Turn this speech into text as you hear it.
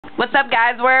What's up,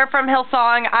 guys? We're from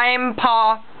Hillsong. I'm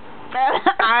Paul.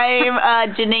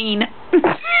 I'm Janine.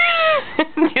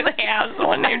 Do they have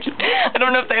someone named? I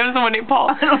don't know if they have someone named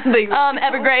Paul. I don't think so.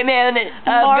 Every great man of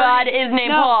God is named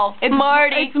Paul. It's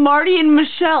Marty. It's Marty and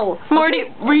Michelle. Marty.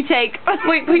 Okay, retake.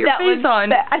 Wait, put your face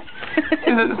on. Is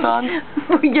it the song?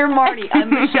 You're Marty. I'm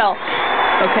Michelle.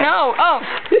 Okay. No. Oh.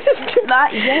 This is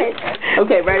not yet.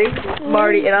 Okay, ready?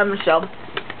 Marty and I'm Michelle.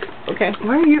 Okay.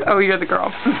 Where are you? Oh, you're the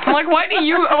girl. I'm like, why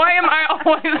am I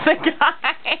always the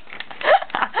guy?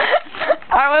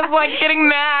 I was like getting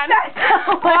mad.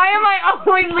 Why am I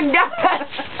always the guy?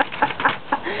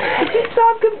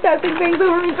 Stop confessing things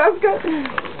over me, Jessica.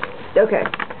 Okay.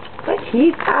 My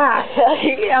teeth.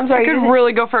 I'm sorry. I could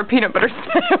really go for a peanut butter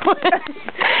sandwich.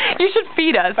 You should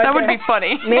feed us. That would be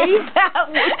funny. Me?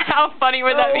 How funny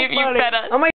would that be if you fed us?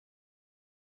 Oh my